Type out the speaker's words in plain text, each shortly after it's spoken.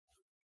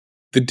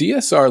The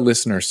DSR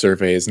listener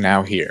survey is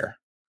now here.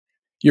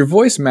 Your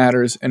voice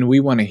matters and we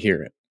want to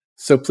hear it.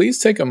 So please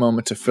take a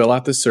moment to fill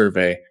out the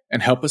survey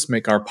and help us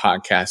make our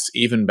podcasts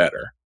even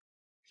better.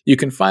 You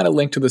can find a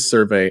link to the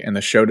survey in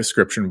the show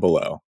description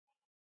below.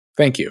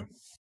 Thank you.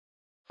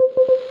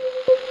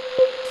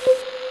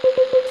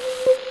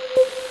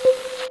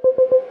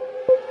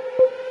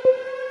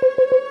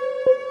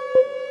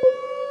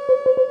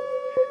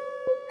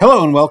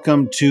 Hello and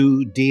welcome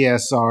to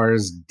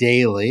DSR's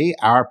Daily,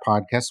 our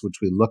podcast, which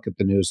we look at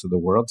the news of the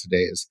world.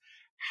 Today is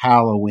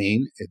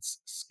Halloween. It's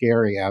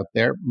scary out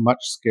there, much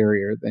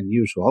scarier than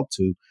usual.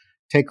 To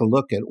take a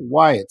look at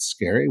why it's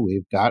scary,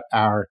 we've got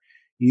our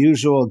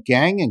usual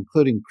gang,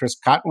 including Chris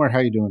Cottonware. How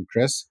you doing,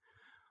 Chris?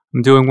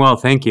 I'm doing well,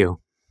 thank you.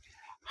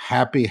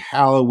 Happy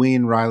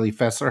Halloween, Riley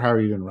Fessler. How are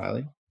you doing,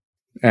 Riley?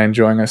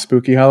 Enjoying a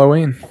spooky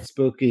Halloween.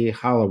 Spooky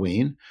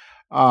Halloween.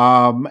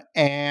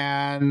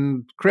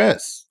 And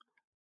Chris.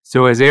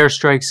 So as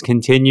airstrikes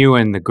continue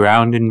and the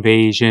ground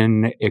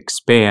invasion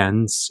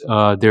expands,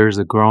 there's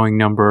a growing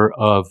number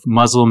of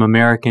Muslim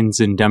Americans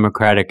and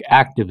Democratic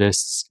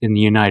activists in the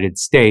United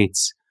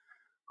States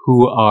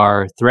who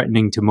are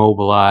threatening to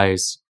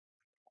mobilize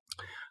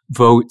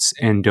votes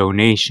and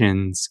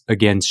donations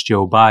against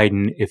Joe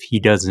Biden if he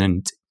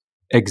doesn't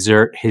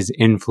exert his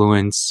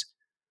influence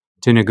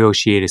to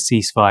negotiate a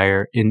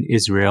ceasefire in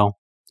Israel.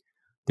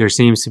 There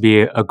seems to be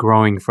a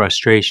growing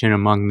frustration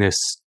among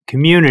this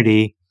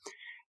community.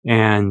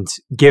 And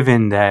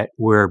given that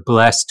we're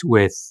blessed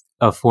with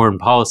a foreign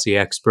policy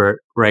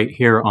expert right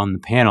here on the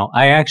panel,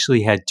 I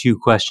actually had two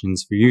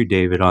questions for you,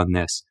 David, on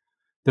this.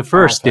 The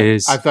first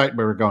is... I thought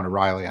we were going to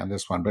Riley on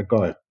this one, but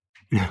go ahead.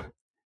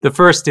 The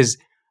first is,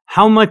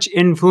 how much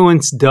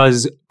influence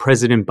does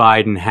President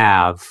Biden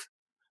have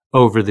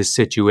over the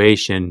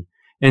situation?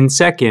 And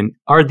second,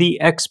 are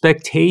the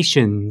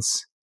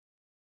expectations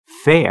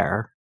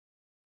fair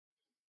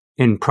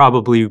and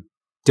probably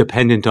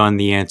dependent on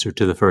the answer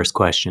to the first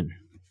question?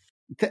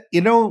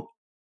 You know,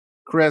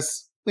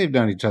 Chris, we've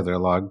known each other a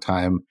long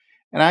time,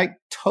 and I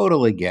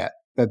totally get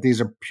that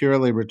these are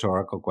purely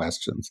rhetorical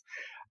questions.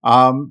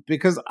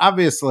 Because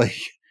obviously,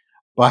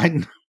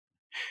 Biden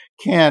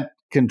can't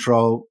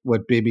control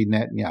what Bibi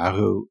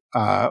Netanyahu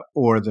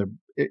or the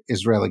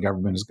Israeli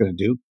government is going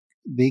to do.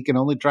 He can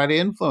only try to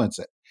influence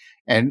it.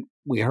 And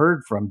we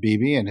heard from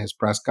Bibi in his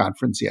press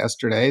conference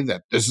yesterday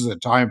that this is a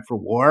time for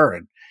war,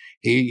 and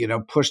he,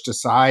 pushed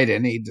aside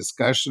any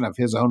discussion of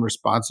his own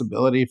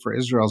responsibility for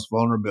Israel's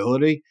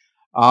vulnerability.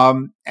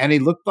 And he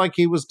looked like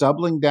he was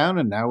doubling down.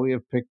 And now we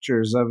have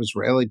pictures of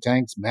Israeli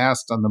tanks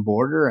massed on the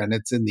border. And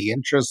it's in the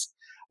interest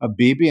of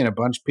Bibi and a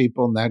bunch of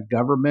people in that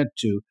government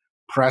to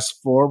press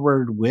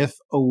forward with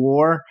a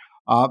war.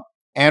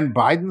 And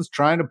Biden's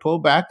trying to pull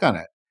back on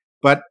it.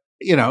 But,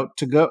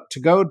 to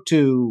go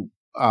to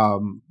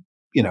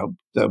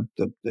the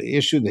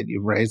issue that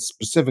you've raised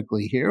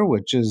specifically here,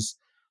 which is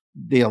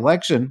the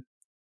election.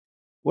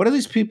 What do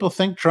these people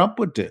think Trump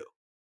would do?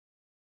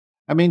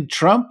 I mean,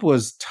 Trump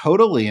was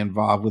totally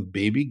involved with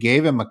Bibi,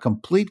 gave him a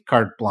complete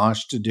carte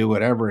blanche to do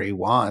whatever he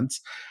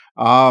wants.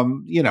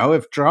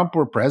 If Trump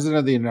were president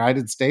of the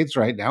United States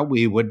right now,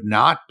 we would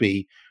not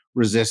be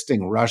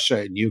resisting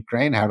Russia and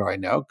Ukraine. How do I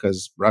know?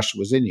 Because Russia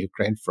was in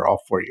Ukraine for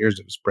all 4 years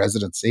of his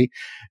presidency.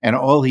 And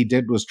all he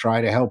did was try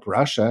to help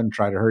Russia and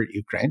try to hurt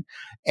Ukraine.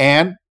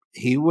 And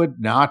he would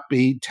not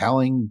be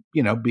telling,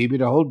 Bibi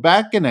to hold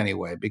back in any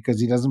way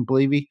because he doesn't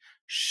believe he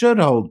should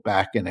hold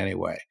back in any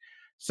way.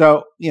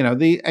 So,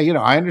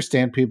 I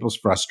understand people's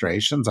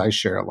frustrations. I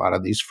share a lot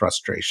of these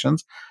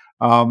frustrations.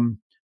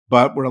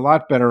 But we're a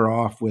lot better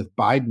off with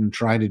Biden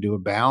trying to do a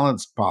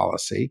balanced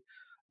policy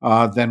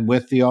than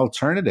with the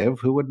alternative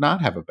who would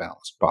not have a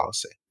balanced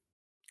policy.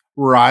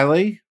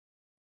 Riley?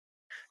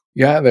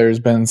 Yeah, there's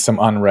been some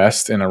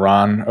unrest in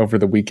Iran over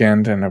the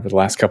weekend and over the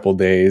last couple of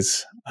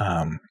days.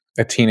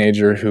 A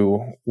teenager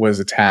who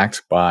was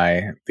attacked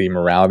by the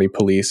morality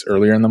police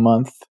earlier in the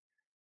month.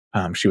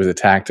 She was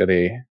attacked at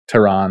a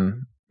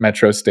Tehran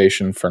metro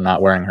station for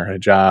not wearing her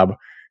hijab,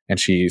 and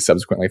she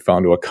subsequently fell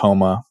into a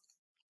coma.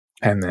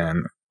 And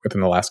then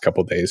within the last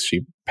couple of days,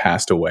 she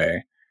passed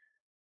away.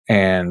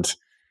 And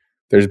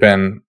there's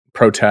been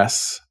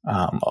protests,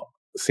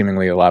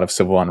 seemingly a lot of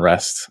civil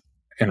unrest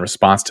in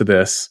response to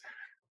this.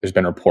 There's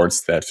been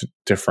reports that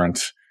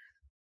different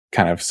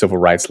kind of civil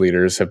rights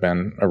leaders have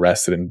been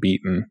arrested and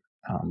beaten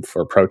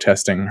for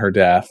protesting her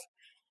death.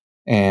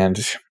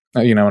 And,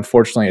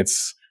 unfortunately,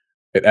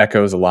 it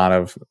echoes a lot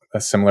of a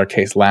similar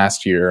case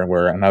last year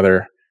where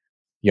another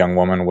young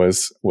woman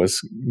was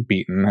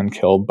beaten and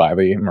killed by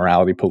the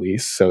morality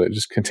police. So it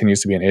just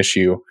continues to be an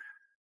issue.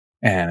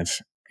 And,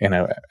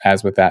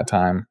 as with that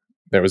time,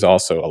 there was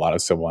also a lot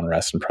of civil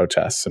unrest and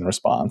protests in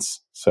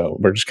response. So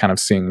we're just kind of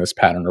seeing this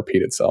pattern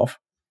repeat itself.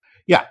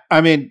 Yeah,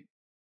 I mean,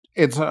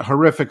 it's a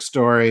horrific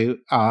story,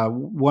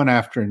 one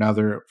after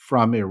another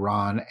from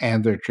Iran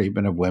and their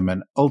treatment of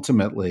women.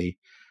 Ultimately,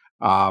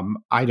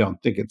 I don't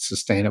think it's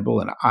sustainable,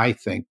 and I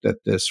think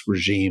that this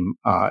regime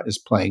is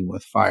playing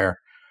with fire.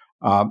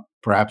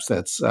 perhaps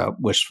that's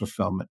wish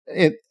fulfillment.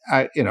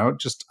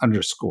 Just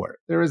underscore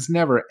there is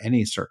never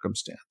any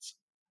circumstance,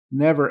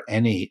 never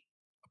any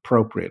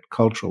appropriate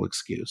cultural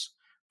excuse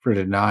for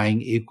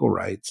denying equal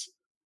rights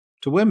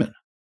to women.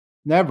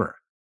 Never.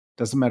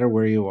 Doesn't matter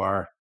where you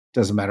are.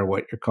 Doesn't matter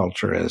what your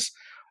culture is.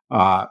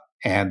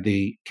 And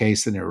the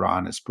case in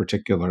Iran is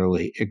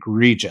particularly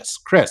egregious.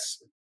 Chris.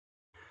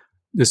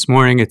 This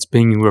morning, it's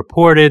being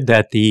reported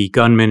that the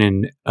gunman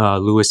in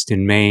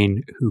Lewiston,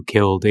 Maine, who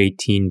killed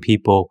 18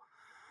 people,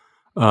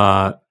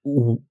 had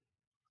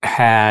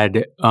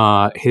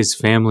his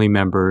family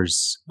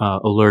members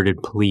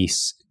alerted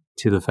police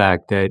to the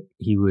fact that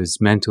he was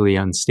mentally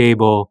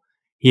unstable.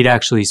 He'd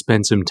actually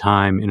spent some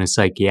time in a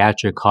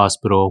psychiatric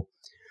hospital,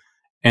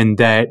 and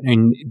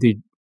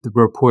the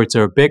reports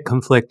are a bit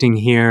conflicting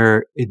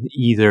here.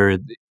 Either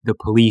the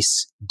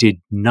police did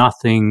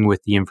nothing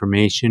with the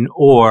information,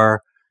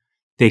 or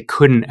they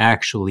couldn't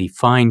actually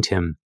find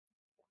him.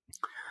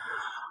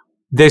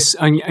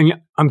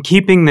 I'm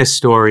keeping this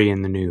story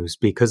in the news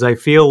because I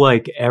feel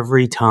like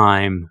every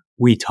time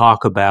we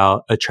talk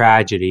about a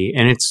tragedy,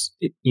 and it's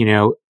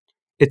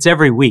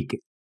every week,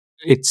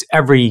 it's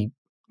every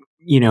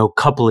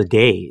couple of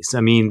days.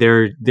 I mean,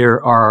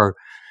 there are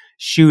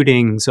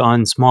shootings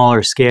on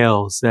smaller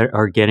scales that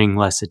are getting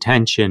less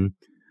attention.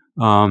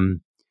 But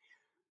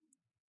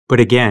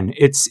again,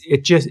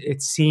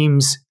 it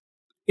seems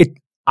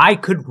I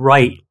could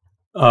write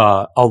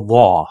a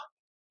law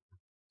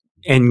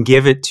and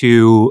give it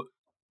to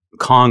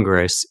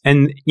Congress,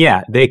 and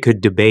yeah, they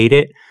could debate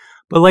it,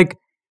 but like,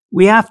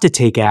 we have to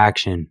take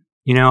action.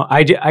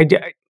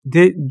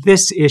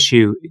 This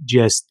issue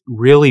just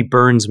really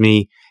burns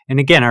me. And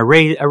again, I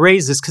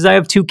raise this because I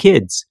have 2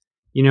 kids.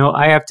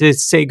 I have to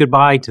say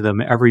goodbye to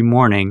them every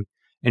morning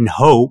and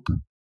hope,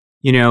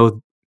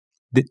 that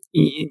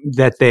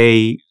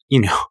they,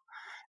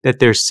 that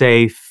they're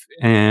safe,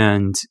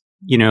 and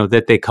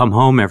that they come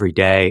home every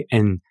day.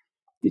 And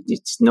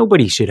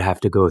nobody should have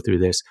to go through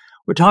this.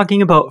 We're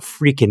talking about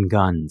freaking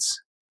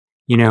guns,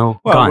 Well,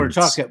 guns.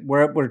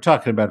 we're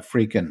talking about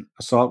freaking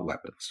assault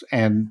weapons,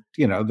 and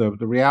the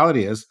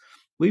reality is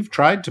we've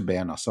tried to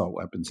ban assault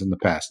weapons in the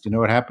past. You know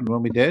what happened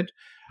when we did?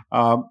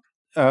 Um,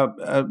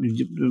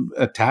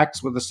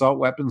 Attacks with assault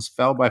weapons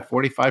fell by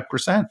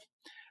 45%.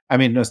 I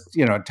mean,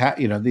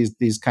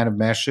 these kind of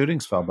mass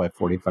shootings fell by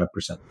 45%.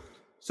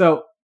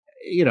 So,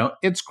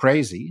 it's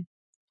crazy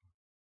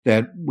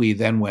that we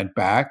then went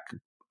back.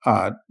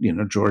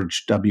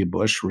 George W.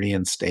 Bush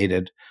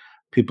reinstated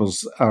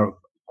people's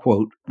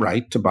quote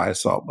right to buy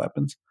assault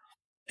weapons.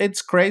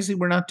 It's crazy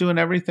we're not doing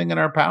everything in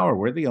our power.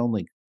 We're the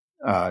only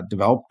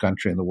developed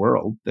country in the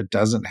world that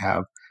doesn't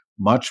have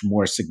much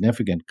more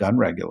significant gun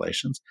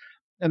regulations.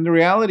 And the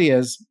reality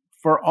is,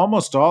 for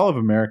almost all of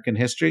American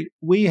history,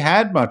 we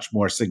had much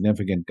more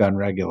significant gun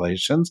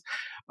regulations.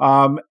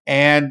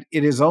 And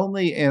it is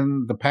only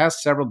in the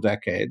past several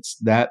decades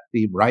that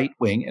the right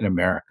wing in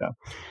America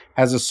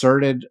has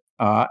asserted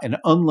an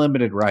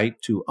unlimited right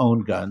to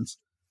own guns,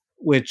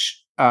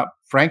 which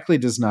frankly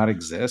does not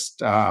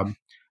exist.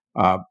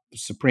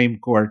 Supreme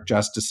Court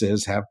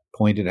justices have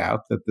pointed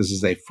out that this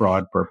is a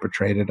fraud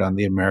perpetrated on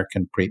the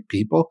American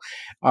people.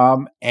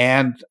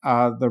 And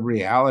the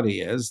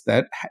reality is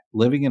that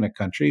living in a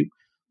country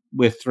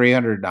with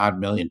 300 odd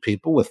million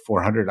people, with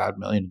 400 odd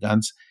million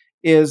guns,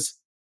 is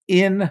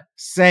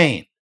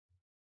insane.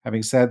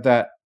 Having said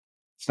that,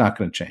 it's not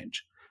going to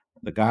change.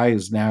 The guy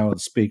who's now the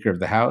Speaker of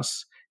the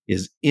House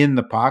is in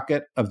the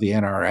pocket of the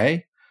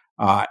NRA,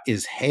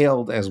 is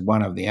hailed as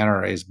one of the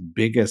NRA's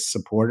biggest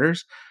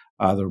supporters.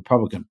 The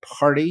Republican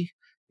Party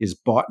is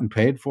bought and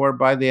paid for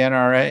by the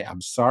NRA.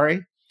 I'm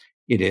sorry.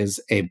 It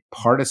is a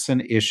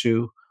partisan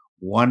issue.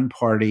 One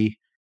party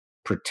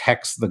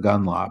protects the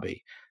gun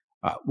lobby.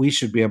 We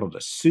should be able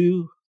to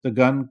sue the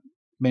gun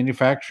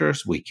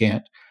manufacturers. We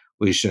can't.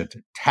 We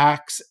should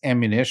tax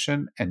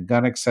ammunition and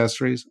gun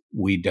accessories.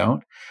 We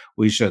don't.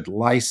 We should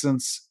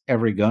license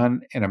every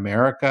gun in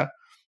America.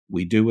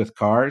 We do with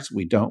cars.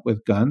 We don't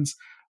with guns.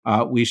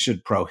 We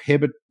should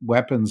prohibit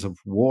weapons of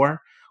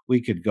war.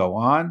 We could go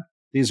on.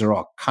 These are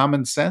all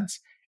common sense.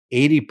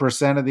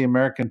 80% of the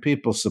American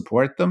people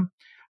support them.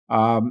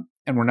 And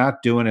we're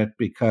not doing it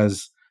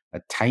because a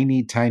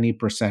tiny, tiny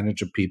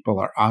percentage of people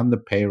are on the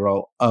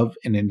payroll of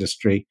an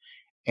industry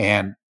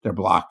and they're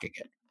blocking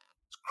it.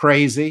 It's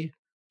crazy.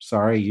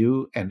 Sorry,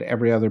 you and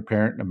every other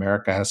parent in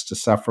America has to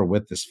suffer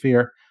with this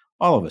fear.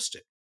 All of us do.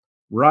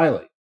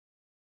 Riley.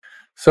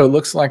 So it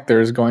looks like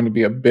there's going to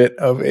be a bit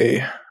of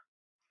a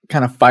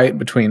kind of fight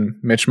between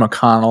Mitch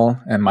McConnell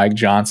and Mike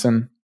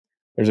Johnson.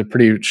 There's a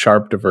pretty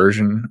sharp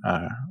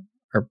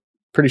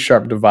pretty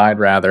sharp divide,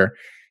 rather,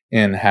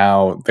 in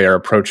how they are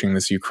approaching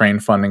this Ukraine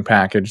funding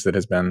package that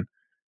has been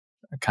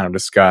kind of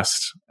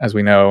discussed. As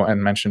we know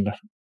and mentioned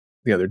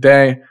the other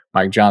day,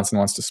 Mike Johnson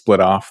wants to split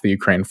off the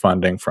Ukraine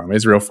funding from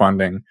Israel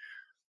funding,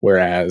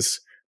 whereas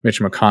Mitch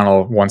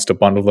McConnell wants to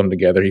bundle them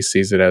together. He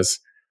sees it as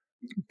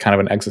kind of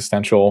an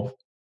existential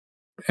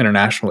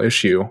international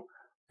issue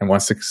and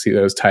wants to see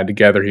those tied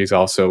together. He's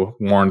also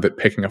warned that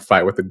picking a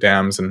fight with the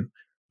Dems and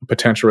a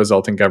potential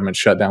resulting government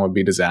shutdown would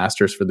be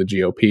disastrous for the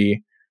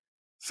GOP.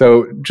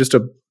 So just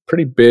a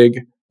pretty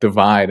big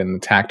divide in the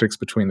tactics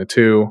between the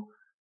two.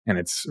 And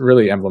it's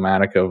really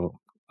emblematic of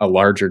a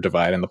larger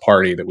divide in the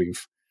party that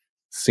we've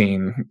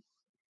seen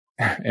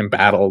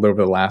embattled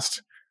over the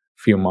last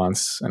few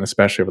months and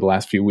especially over the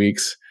last few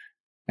weeks.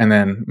 And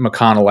then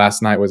McConnell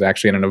last night was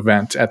actually at an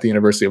event at the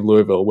University of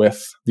Louisville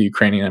with the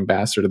Ukrainian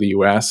ambassador to the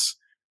U.S.,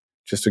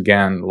 just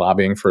again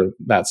lobbying for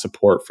that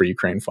support for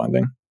Ukraine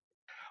funding.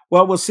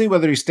 Well, we'll see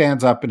whether he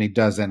stands up and he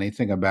does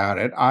anything about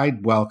it.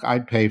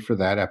 I'd pay for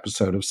that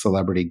episode of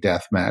Celebrity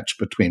Deathmatch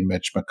between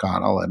Mitch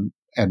McConnell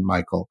and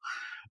Michael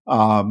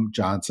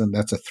Johnson.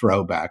 That's a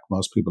throwback.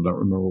 Most people don't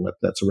remember what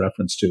that's a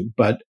reference to.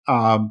 But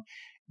the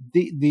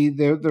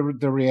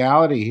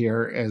reality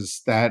here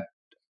is that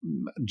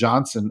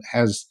Johnson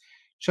has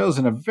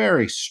chosen a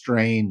very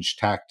strange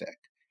tactic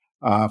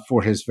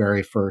for his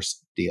very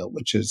first deal,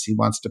 which is he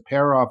wants to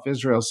pair off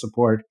Israel's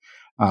support,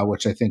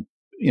 which I think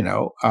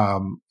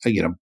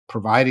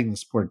providing the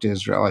support to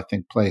Israel, I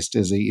think placed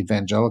as an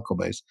evangelical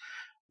base,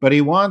 but he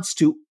wants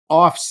to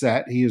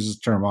offset. He uses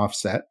the term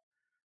offset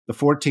the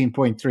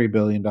 $14.3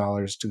 billion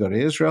to go to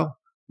Israel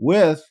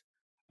with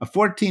a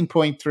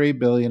 $14.3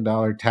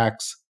 billion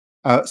tax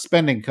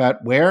spending cut.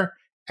 Where?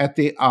 At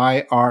the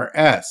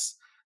IRS.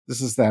 This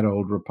is that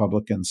old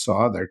Republican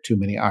saw. There are too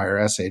many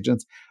IRS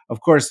agents.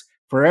 Of course,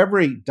 for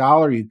every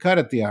dollar you cut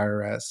at the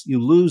IRS,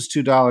 you lose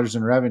 $2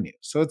 in revenue.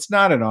 So it's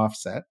not an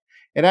offset.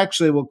 It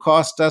actually will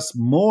cost us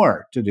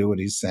more to do what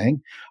he's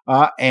saying.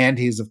 And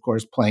he's, of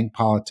course, playing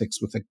politics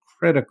with a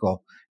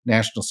critical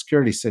national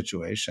security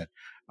situation.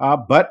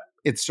 But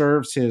it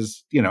serves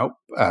his,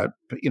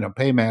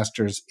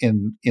 paymasters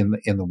in the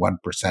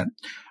 1%.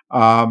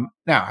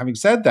 Now, having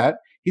said that,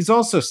 he's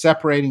also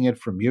separating it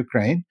from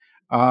Ukraine,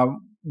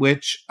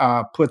 which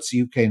puts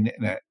Ukraine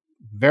in a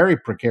very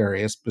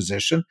precarious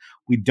position.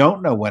 We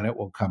don't know when it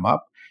will come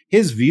up.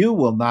 His view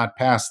will not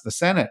pass the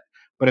Senate.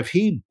 But if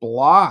he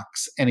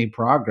blocks any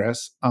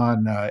progress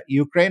on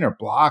Ukraine or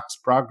blocks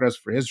progress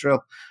for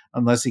Israel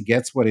unless he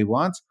gets what he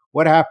wants,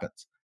 what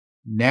happens?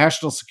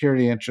 National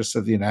security interests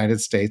of the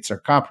United States are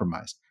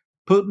compromised.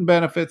 Putin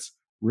benefits.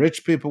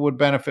 Rich people would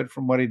benefit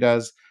from what he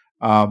does.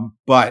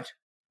 But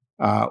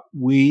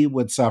we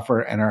would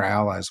suffer and our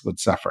allies would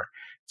suffer.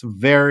 It's a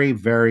very,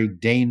 very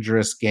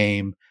dangerous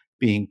game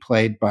being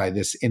played by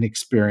this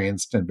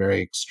inexperienced and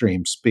very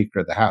extreme Speaker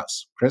of the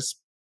House. Chris?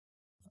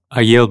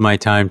 I yield my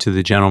time to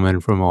the gentleman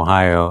from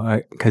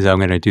Ohio because I'm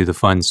going to do the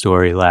fun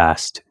story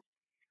last.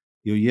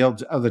 You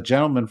yield the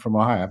gentleman from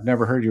Ohio. I've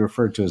never heard you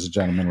referred to as a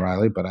gentleman,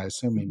 Riley, but I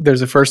assume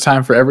there's a first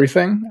time for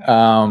everything.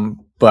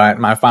 But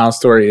my final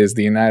story is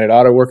the United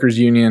Auto Workers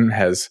Union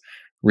has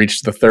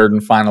reached the third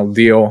and final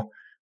deal.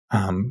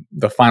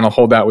 The final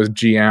holdout was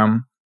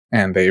GM,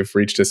 and they've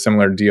reached a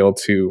similar deal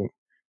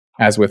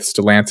as with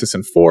Stellantis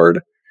and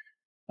Ford.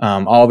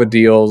 All the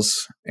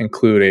deals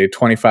include a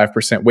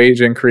 25%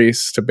 wage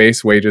increase to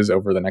base wages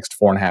over the next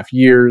 4.5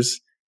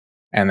 years.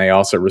 And they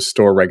also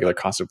restore regular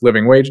cost of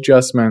living wage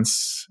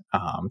adjustments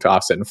to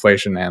offset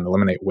inflation and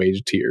eliminate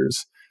wage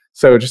tiers.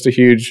 So just a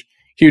huge,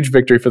 huge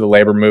victory for the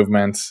labor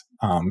movement.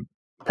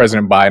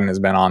 President Biden has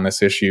been on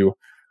this issue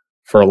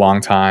for a long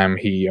time.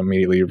 He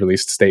immediately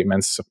released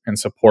statements in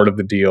support of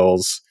the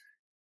deals.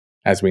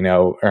 As we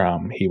know,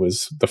 he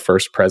was the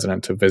first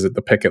president to visit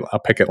a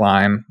picket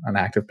line, an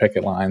active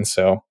picket line.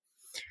 So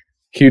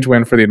huge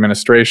win for the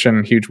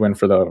administration, huge win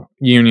for the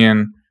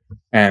union,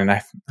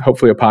 and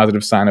hopefully a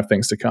positive sign of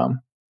things to come.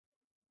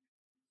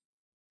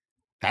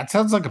 That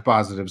sounds like a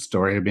positive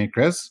story to me,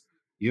 Chris.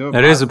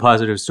 That is a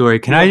positive story.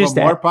 Can I just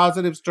add a more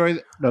positive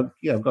story? No,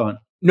 yeah, go on.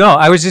 No,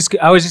 I was just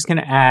going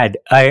to add.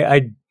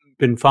 I've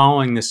been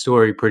following this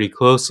story pretty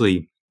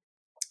closely.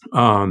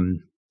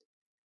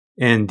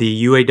 And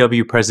the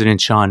UAW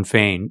president, Shawn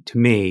Fain, to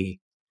me,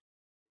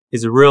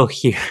 is a real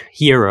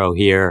hero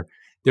here.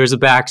 There's a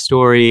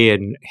backstory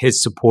and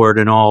his support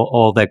and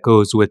all that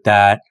goes with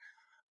that.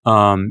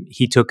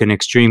 He took an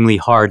extremely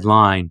hard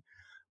line.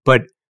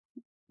 But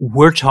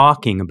we're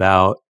talking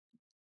about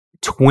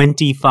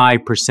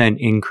 25%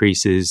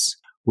 increases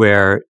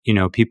where,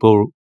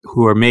 people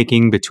who are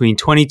making between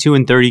 $22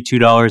 and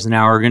 $32 an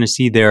hour are going to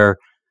see their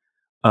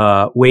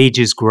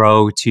wages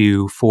grow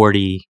to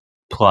 40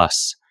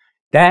 plus.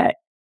 That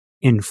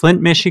in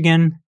Flint,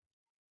 Michigan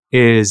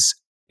is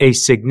a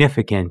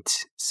significant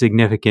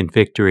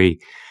victory.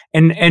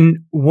 And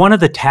one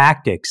of the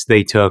tactics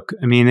they took,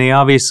 they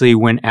obviously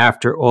went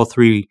after all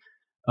three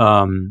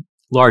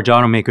large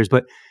automakers,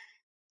 but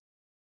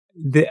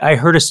I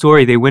heard a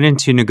story. They went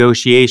into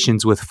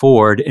negotiations with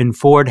Ford, and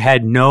Ford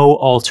had no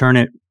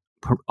alternate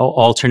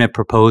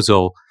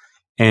proposal.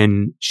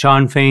 And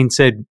Shawn Fain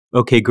said,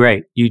 "Okay,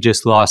 great. You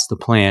just lost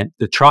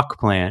the truck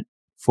plant,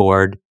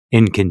 Ford,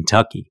 in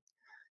Kentucky,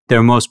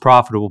 their most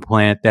profitable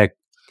plant that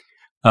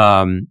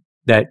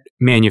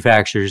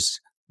manufactures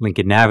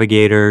Lincoln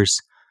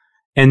Navigators."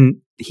 And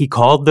he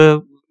called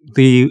the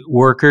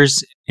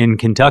workers in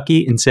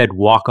Kentucky and said,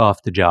 "Walk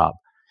off the job."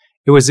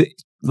 It was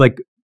like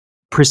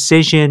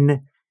precision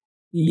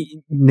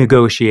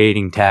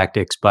negotiating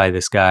tactics by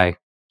this guy.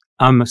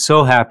 I'm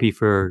so happy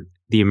for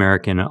the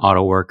American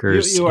auto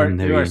workers and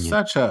their You are union.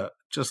 such a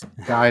just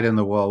dyed in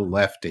the wool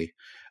lefty.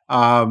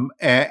 But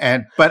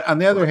on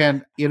the other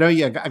hand,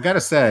 I got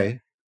to say,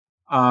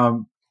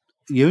 um,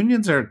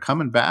 unions are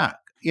coming back.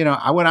 When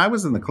I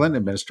was in the Clinton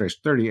administration,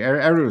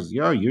 everyone was,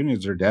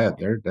 unions are dead.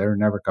 They're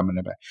never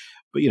coming back.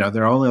 But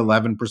there are only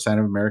 11%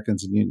 of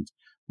Americans in unions.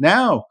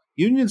 Now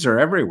unions are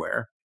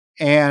everywhere.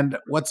 And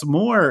what's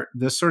more,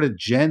 this sort of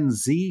Gen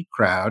Z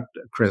crowd,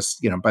 Chris,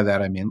 by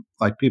that I mean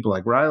like people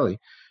like Riley,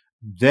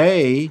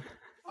 they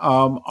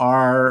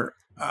are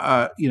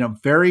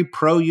very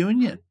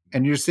pro-union,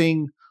 and you're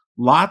seeing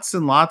lots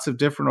and lots of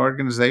different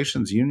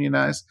organizations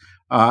unionize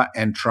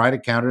and try to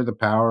counter the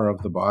power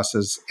of the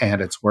bosses. And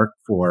it's worked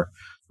for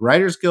the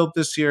Writers Guild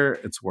this year.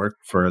 It's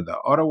worked for the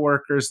auto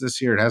workers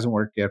this year. It hasn't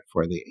worked yet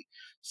for the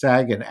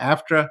SAG and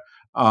AFTRA.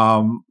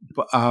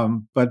 But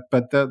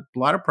a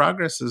lot of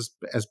progress is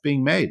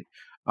being made.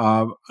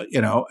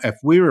 If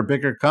we were a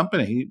bigger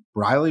company,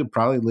 Riley would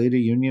probably lead a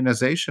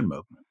unionization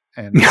movement.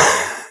 And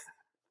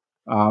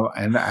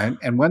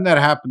when that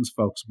happens,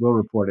 folks, we'll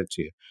report it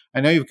to you. I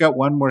know you've got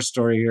one more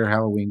story here,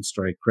 Halloween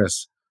story,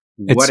 Chris.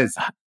 What is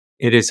it?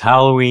 It is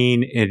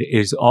Halloween. It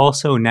is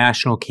also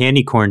National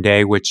Candy Corn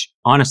Day, which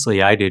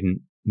honestly I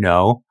didn't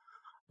know.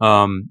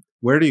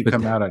 Where do you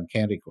come out on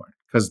candy corn?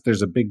 Because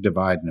there's a big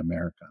divide in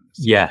America on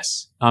this.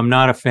 Yes, I'm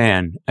not a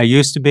fan. I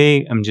used to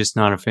be. I'm just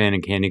not a fan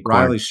of candy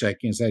corn. Riley's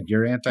shaking his head.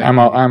 You're anti.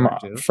 I'm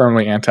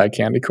firmly anti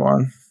candy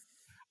corn.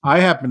 I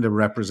happen to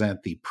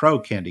represent the pro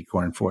candy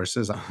corn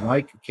forces. I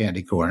like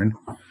candy corn,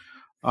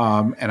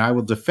 and I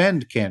will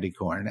defend candy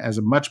corn as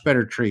a much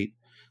better treat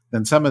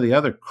than some of the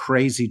other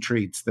crazy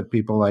treats that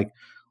people like.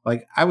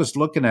 Like I was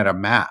looking at a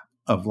map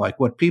of like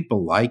what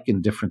people like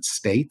in different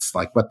states,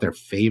 like what their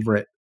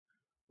favorite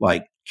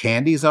like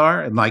candies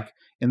are, and like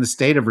in the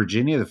state of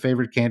Virginia, the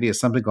favorite candy is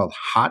something called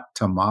hot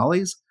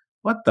tamales.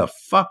 What the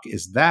fuck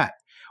is that?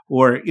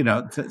 Or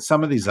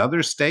some of these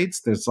other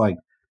states, there's like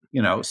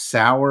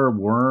sour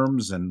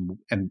worms and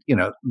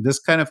this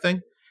kind of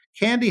thing.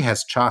 Candy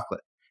has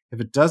chocolate.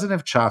 If it doesn't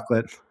have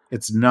chocolate,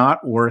 it's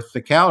not worth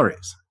the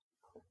calories.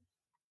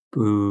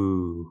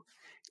 Boo.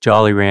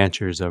 Jolly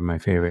Ranchers are my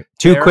favorite.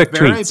 They're quick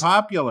very treats.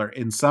 Popular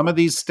in some of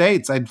these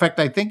states. In fact,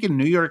 I think in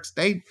New York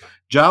State,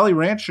 Jolly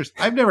Ranchers.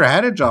 I've never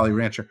had a Jolly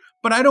Rancher,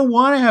 but I don't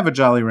want to have a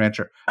Jolly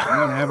Rancher. I'm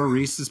going to have a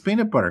Reese's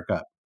peanut butter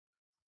cup.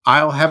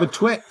 I'll have a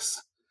Twix.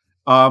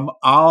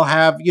 I'll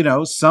have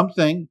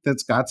something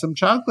that's got some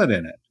chocolate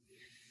in it.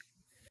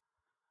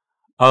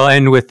 I'll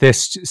end with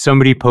this.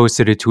 Somebody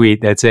posted a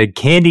tweet that said,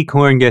 candy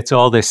corn gets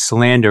all this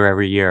slander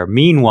every year.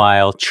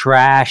 Meanwhile,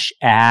 trash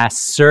ass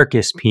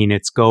circus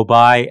peanuts go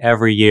by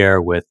every year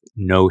with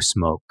no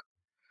smoke.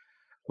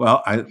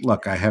 Well, I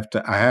have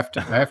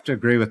to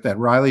agree with that.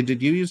 Riley,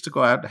 did you used to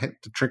go out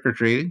to trick or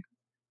treating?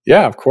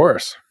 Yeah, of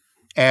course.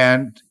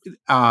 And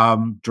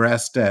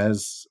dressed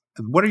as,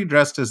 what are you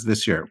dressed as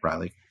this year,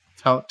 Riley?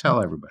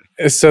 Tell everybody.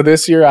 So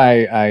this year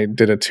I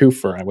did a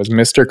twofer. I was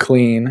Mr.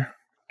 Clean.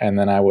 And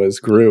then I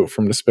was Gru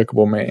from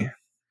Despicable Me.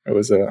 It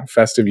was a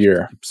festive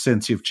year.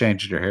 Since you've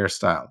changed your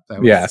hairstyle.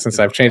 Since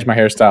I've changed my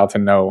hairstyle to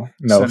no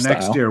so style.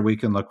 Next year we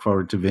can look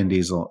forward to Vin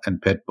Diesel and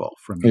Pitbull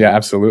from you. Yeah,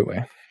 absolutely.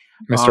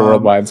 Mr.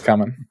 Worldwide's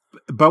coming.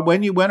 But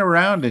when you went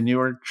around and you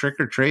were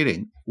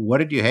trick-or-treating, what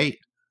did you hate?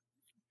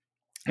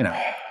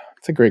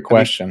 It's a great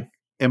question. I mean,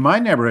 in my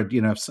neighborhood,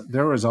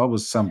 there was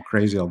always some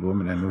crazy old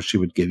woman I knew she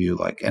would give you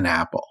like an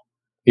apple.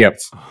 Yep.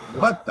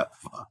 What the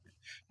fuck?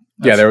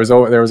 Yeah, there was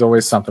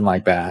always something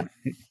like that.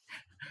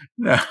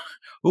 No,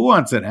 who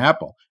wants an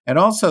apple? And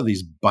also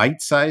these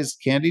bite-sized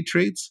candy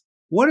treats.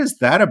 What is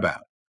that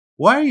about?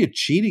 Why are you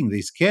cheating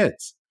these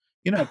kids?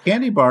 A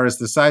candy bar is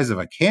the size of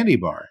a candy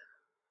bar.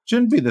 It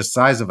shouldn't be the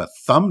size of a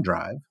thumb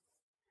drive.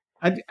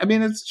 I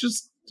mean, it's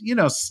just,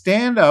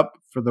 stand up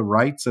for the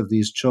rights of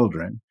these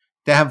children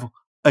to have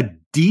a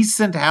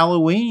decent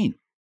Halloween.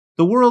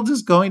 The world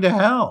is going to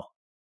hell.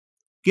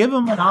 Give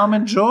them an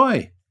Almond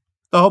Joy,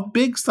 the whole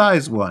big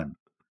size one.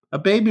 A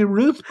Baby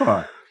Ruth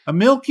bar, a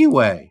Milky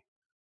Way,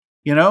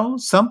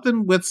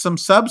 something with some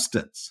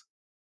substance.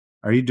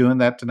 Are you doing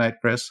that tonight,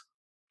 Chris?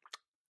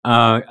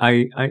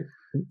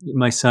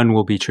 My son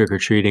will be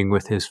trick-or-treating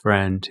with his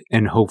friend,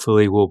 and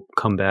hopefully we'll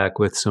come back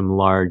with some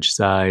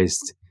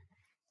large-sized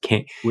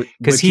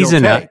because he's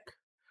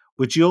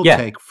which you'll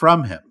take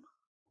from him.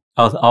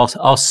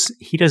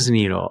 He doesn't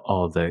eat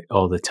all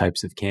the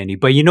types of candy,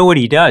 but you know what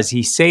he does?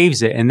 He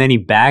saves it and then he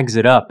bags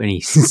it up and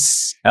he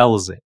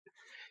sells it.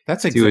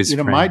 That's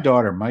exactly,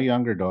 my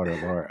younger daughter,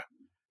 Laura,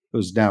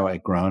 who's now a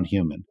grown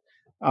human,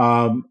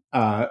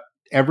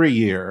 every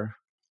year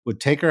would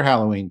take her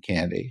Halloween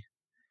candy,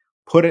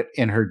 put it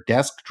in her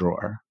desk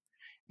drawer,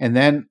 and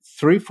then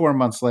 3-4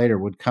 months later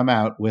would come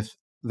out with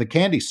the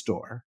candy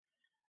store,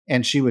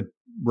 and she would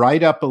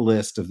write up a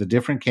list of the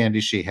different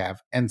candies she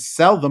have and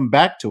sell them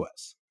back to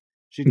us.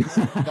 She'd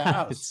come to the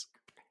house.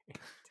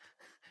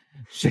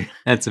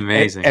 That's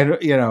amazing. And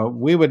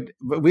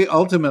we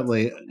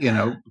ultimately,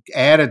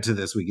 added to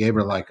this. We gave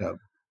her like a,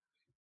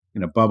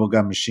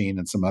 bubblegum machine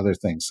and some other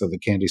things. So the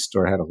candy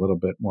store had a little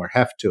bit more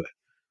heft to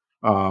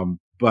it.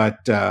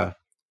 But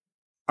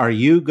are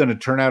you going to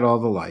turn out all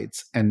the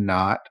lights and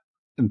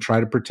try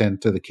to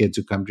pretend to the kids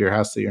who come to your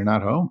house that you're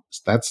not home?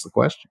 That's the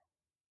question.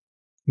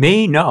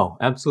 Me? No,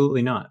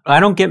 absolutely not. I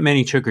don't get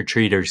many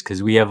trick-or-treaters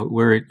because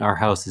our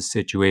house is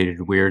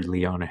situated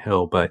weirdly on a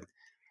hill, but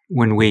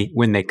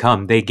when they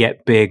come, they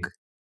get big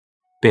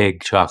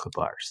chocolate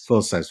bars.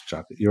 Full size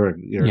chocolate. You're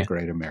a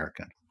great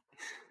American.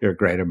 You're a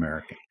great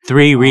American.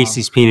 3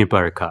 Reese's peanut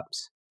butter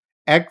cups.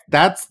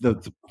 That's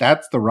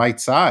the right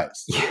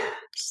size.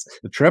 Yes.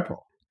 The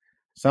triple.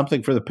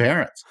 Something for the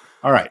parents.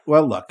 All right.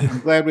 Well, look,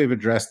 I'm glad we've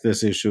addressed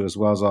this issue as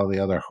well as all the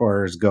other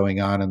horrors going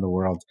on in the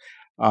world.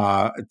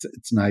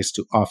 It's nice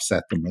to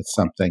offset them with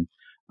something.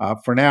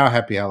 For now,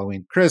 happy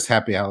Halloween, Chris.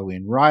 Happy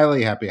Halloween,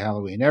 Riley. Happy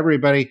Halloween,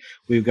 everybody.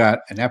 We've got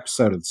an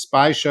episode of The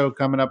Spy Show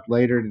coming up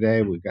later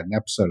today. We've got an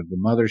episode of The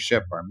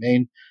Mothership, our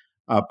main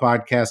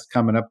podcast,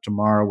 coming up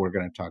tomorrow. We're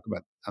going to talk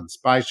about on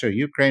Spy Show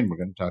Ukraine. We're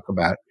going to talk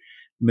about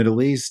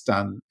Middle East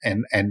and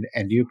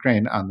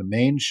Ukraine on the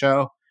main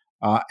show.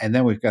 And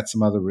then we've got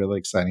some other really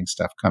exciting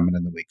stuff coming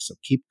in the week. So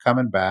keep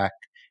coming back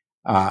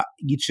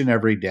each and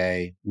every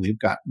day. We've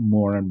got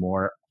more and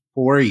more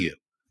for you.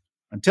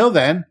 Until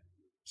then,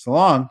 so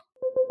long.